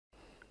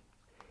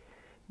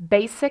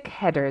Basic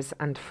headers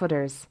and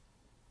footers.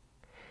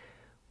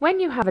 When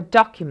you have a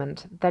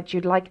document that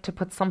you'd like to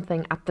put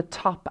something at the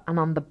top and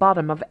on the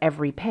bottom of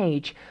every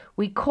page,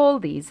 we call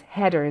these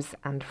headers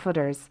and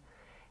footers.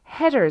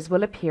 Headers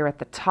will appear at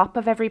the top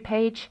of every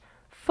page,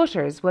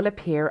 footers will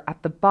appear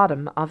at the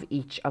bottom of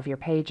each of your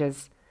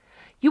pages.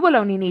 You will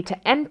only need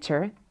to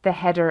enter the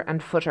header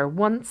and footer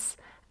once,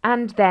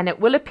 and then it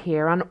will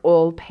appear on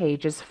all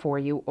pages for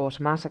you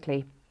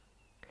automatically.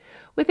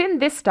 Within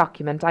this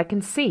document, I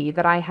can see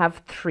that I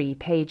have 3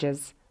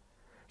 pages.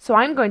 So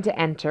I'm going to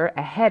enter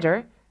a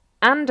header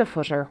and a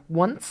footer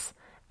once,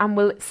 and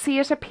we'll see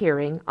it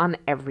appearing on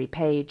every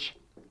page.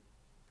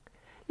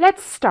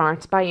 Let's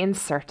start by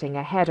inserting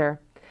a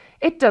header.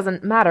 It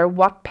doesn't matter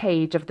what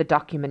page of the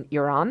document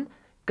you're on.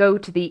 Go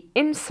to the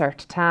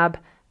Insert tab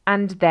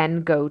and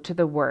then go to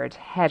the word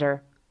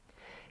header.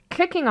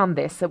 Clicking on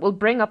this, it will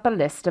bring up a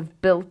list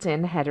of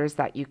built-in headers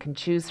that you can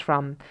choose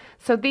from.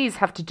 So these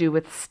have to do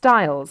with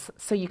styles,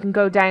 so you can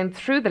go down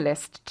through the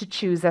list to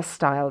choose a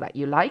style that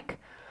you like,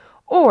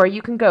 or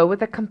you can go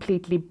with a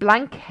completely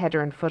blank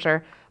header and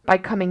footer by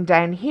coming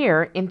down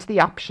here into the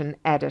option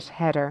Edit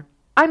Header.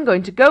 I'm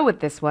going to go with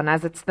this one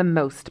as it's the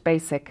most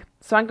basic,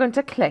 so I'm going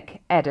to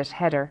click Edit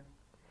Header.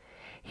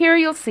 Here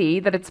you'll see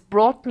that it's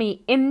brought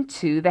me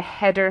into the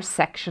header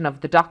section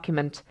of the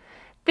document.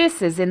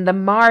 This is in the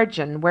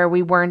margin where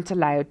we weren't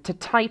allowed to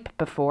type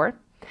before,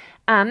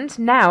 and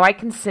now I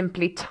can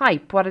simply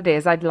type what it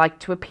is I'd like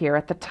to appear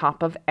at the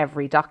top of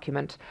every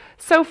document.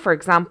 So for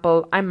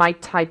example, I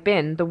might type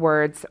in the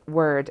words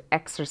word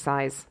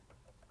exercise.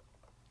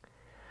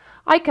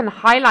 I can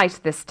highlight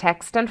this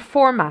text and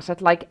format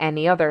it like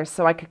any other,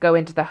 so I could go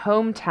into the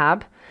Home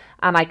tab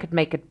and I could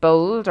make it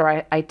bold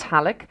or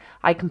italic,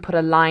 I can put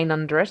a line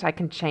under it, I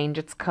can change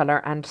its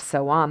colour and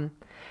so on.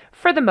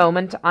 For the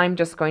moment, I'm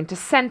just going to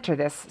center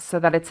this so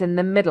that it's in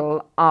the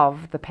middle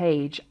of the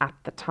page at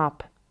the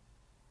top.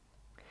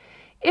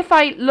 If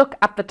I look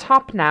at the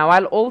top now,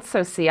 I'll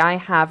also see I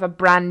have a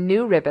brand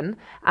new ribbon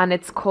and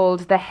it's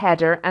called the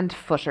Header and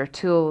Footer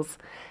Tools.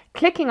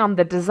 Clicking on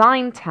the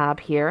Design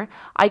tab here,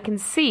 I can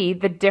see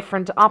the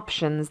different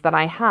options that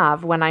I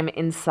have when I'm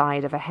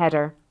inside of a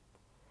header.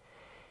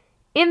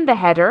 In the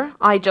header,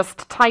 I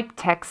just typed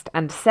text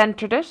and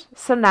centered it,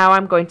 so now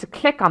I'm going to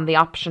click on the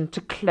option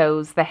to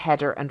close the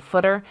header and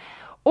footer,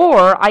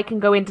 or I can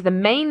go into the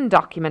main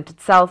document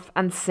itself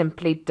and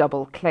simply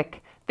double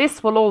click.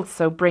 This will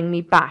also bring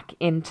me back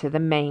into the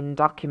main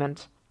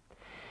document.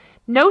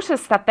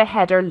 Notice that the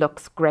header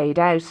looks greyed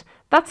out.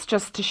 That's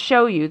just to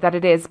show you that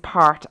it is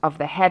part of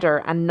the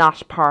header and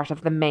not part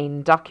of the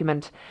main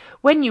document.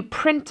 When you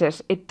print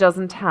it, it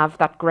doesn't have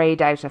that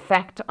greyed out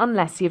effect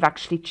unless you've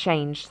actually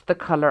changed the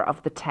colour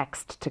of the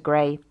text to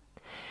grey.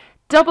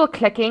 Double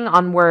clicking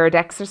on word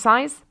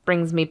exercise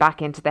brings me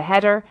back into the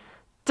header.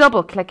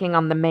 Double clicking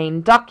on the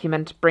main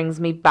document brings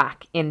me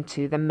back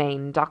into the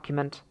main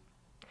document.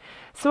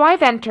 So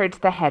I've entered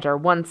the header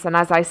once, and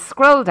as I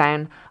scroll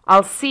down,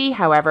 I'll see,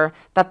 however,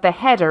 that the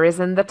header is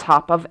in the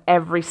top of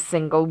every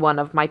single one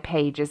of my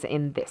pages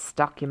in this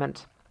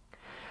document.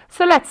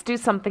 So let's do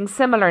something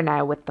similar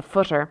now with the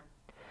footer.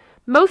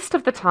 Most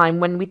of the time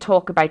when we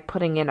talk about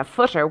putting in a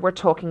footer, we're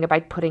talking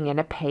about putting in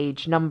a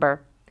page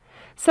number.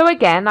 So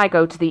again, I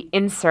go to the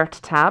Insert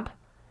tab.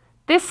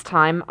 This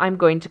time I'm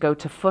going to go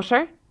to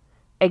Footer.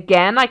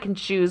 Again, I can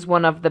choose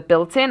one of the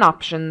built-in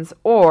options,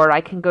 or I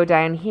can go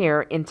down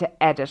here into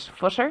Edit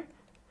Footer,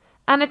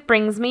 and it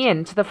brings me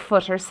into the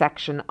footer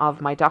section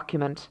of my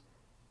document.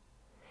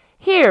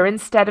 Here,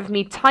 instead of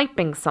me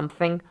typing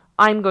something,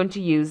 I'm going to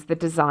use the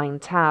Design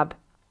tab.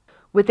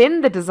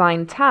 Within the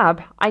Design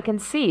tab, I can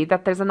see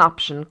that there's an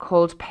option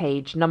called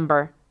Page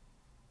Number.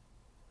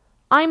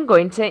 I'm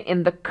going to,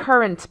 in the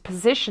current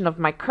position of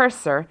my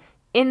cursor,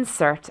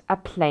 insert a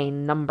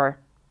plain number.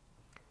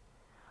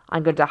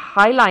 I'm going to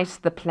highlight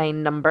the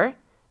plain number,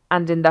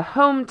 and in the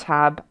Home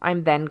tab,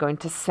 I'm then going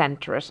to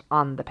center it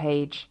on the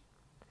page.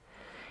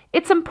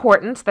 It's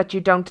important that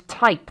you don't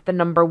type the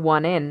number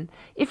 1 in.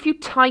 If you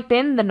type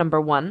in the number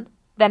 1,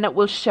 then it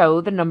will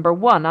show the number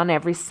 1 on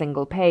every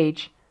single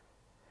page.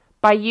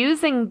 By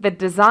using the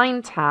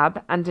Design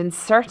tab and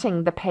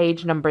inserting the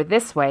page number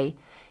this way,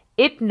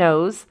 it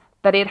knows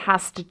that it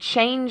has to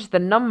change the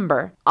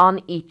number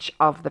on each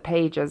of the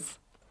pages.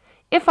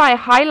 If I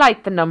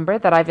highlight the number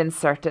that I've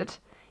inserted,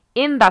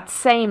 in that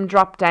same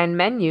drop-down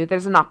menu,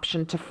 there's an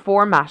option to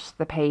format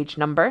the page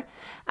number,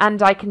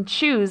 and I can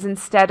choose,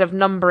 instead of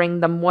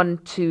numbering them 1,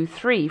 2,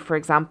 3, for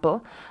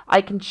example,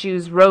 I can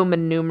choose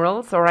Roman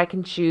numerals, or I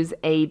can choose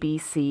A, B,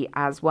 C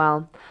as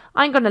well.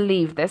 I'm going to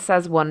leave this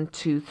as 1,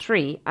 2,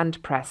 3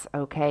 and press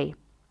OK.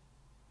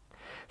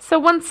 So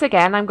once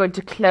again, I'm going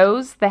to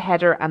close the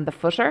header and the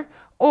footer,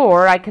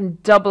 or I can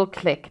double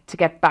click to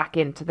get back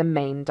into the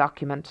main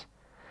document.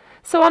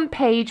 So on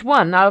page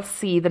 1, I'll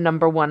see the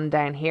number 1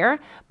 down here,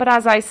 but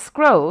as I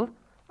scroll,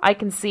 I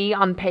can see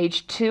on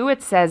page 2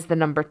 it says the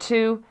number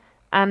 2,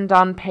 and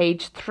on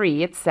page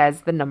 3 it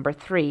says the number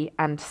 3,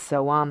 and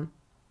so on.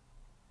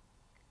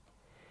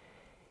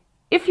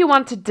 If you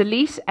want to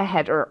delete a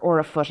header or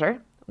a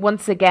footer,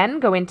 once again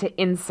go into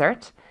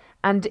Insert,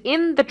 And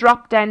in the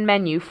drop-down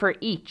menu for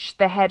each,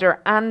 the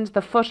header and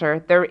the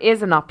footer, there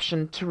is an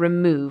option to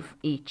remove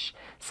each.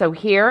 So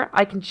here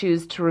I can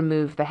choose to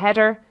remove the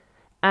header,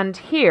 and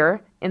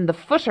here in the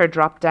footer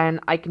drop-down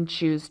I can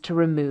choose to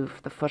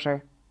remove the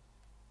footer.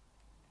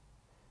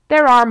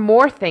 There are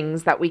more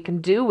things that we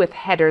can do with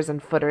headers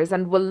and footers,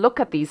 and we'll look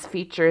at these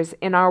features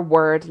in our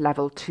Word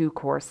Level 2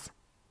 course.